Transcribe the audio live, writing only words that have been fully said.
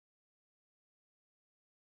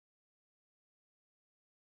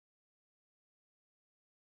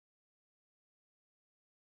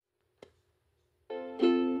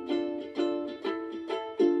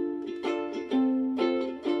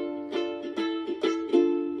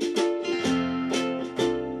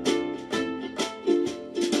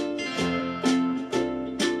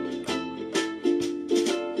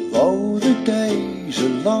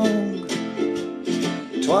along.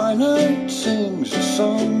 Twilight sings a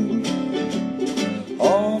song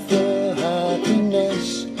of the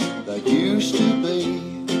happiness that used to be.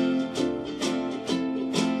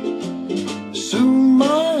 Soon my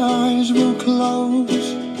eyes will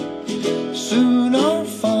close, soon I'll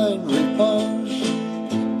find repose,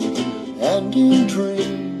 and in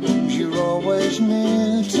dreams you're always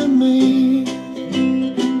near to me.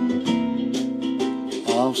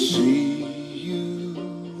 I'll see you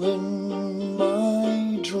in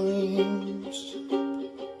my dreams,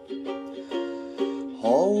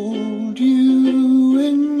 hold you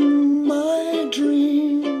in my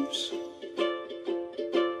dreams.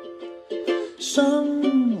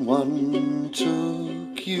 Someone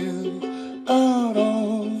took you out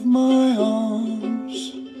of my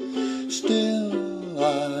arms, still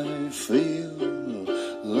I feel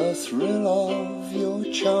the thrill of your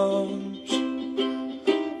charms.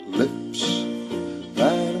 Lips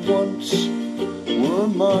that once were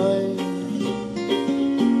mine,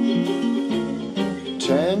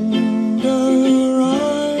 tender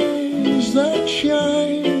eyes that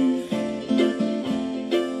shine,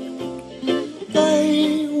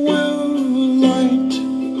 they will light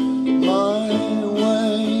my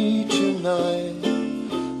way tonight.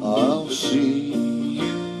 I'll see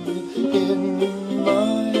you in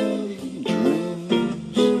my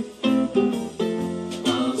dreams.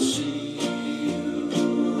 I'll see you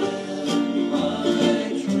in my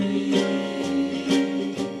dreams.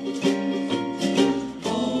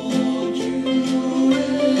 Hold you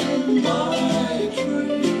in my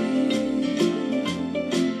dreams.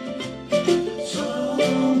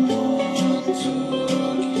 Someone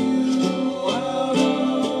took you out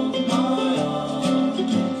of my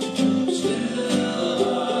arms, still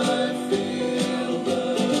I feel the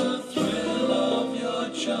thrill of your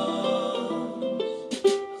charms.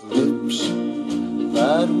 Lips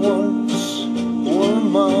that once were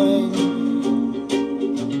mine,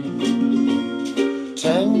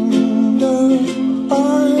 tender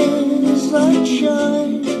eyes that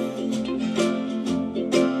shine,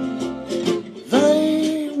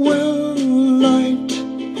 they will light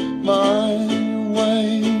my way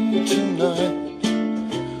tonight.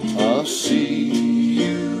 I'll see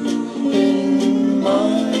you in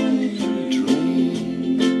my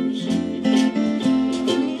dreams.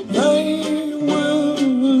 They will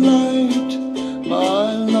light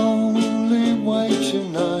my lonely way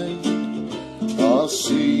tonight. I'll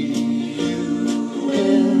see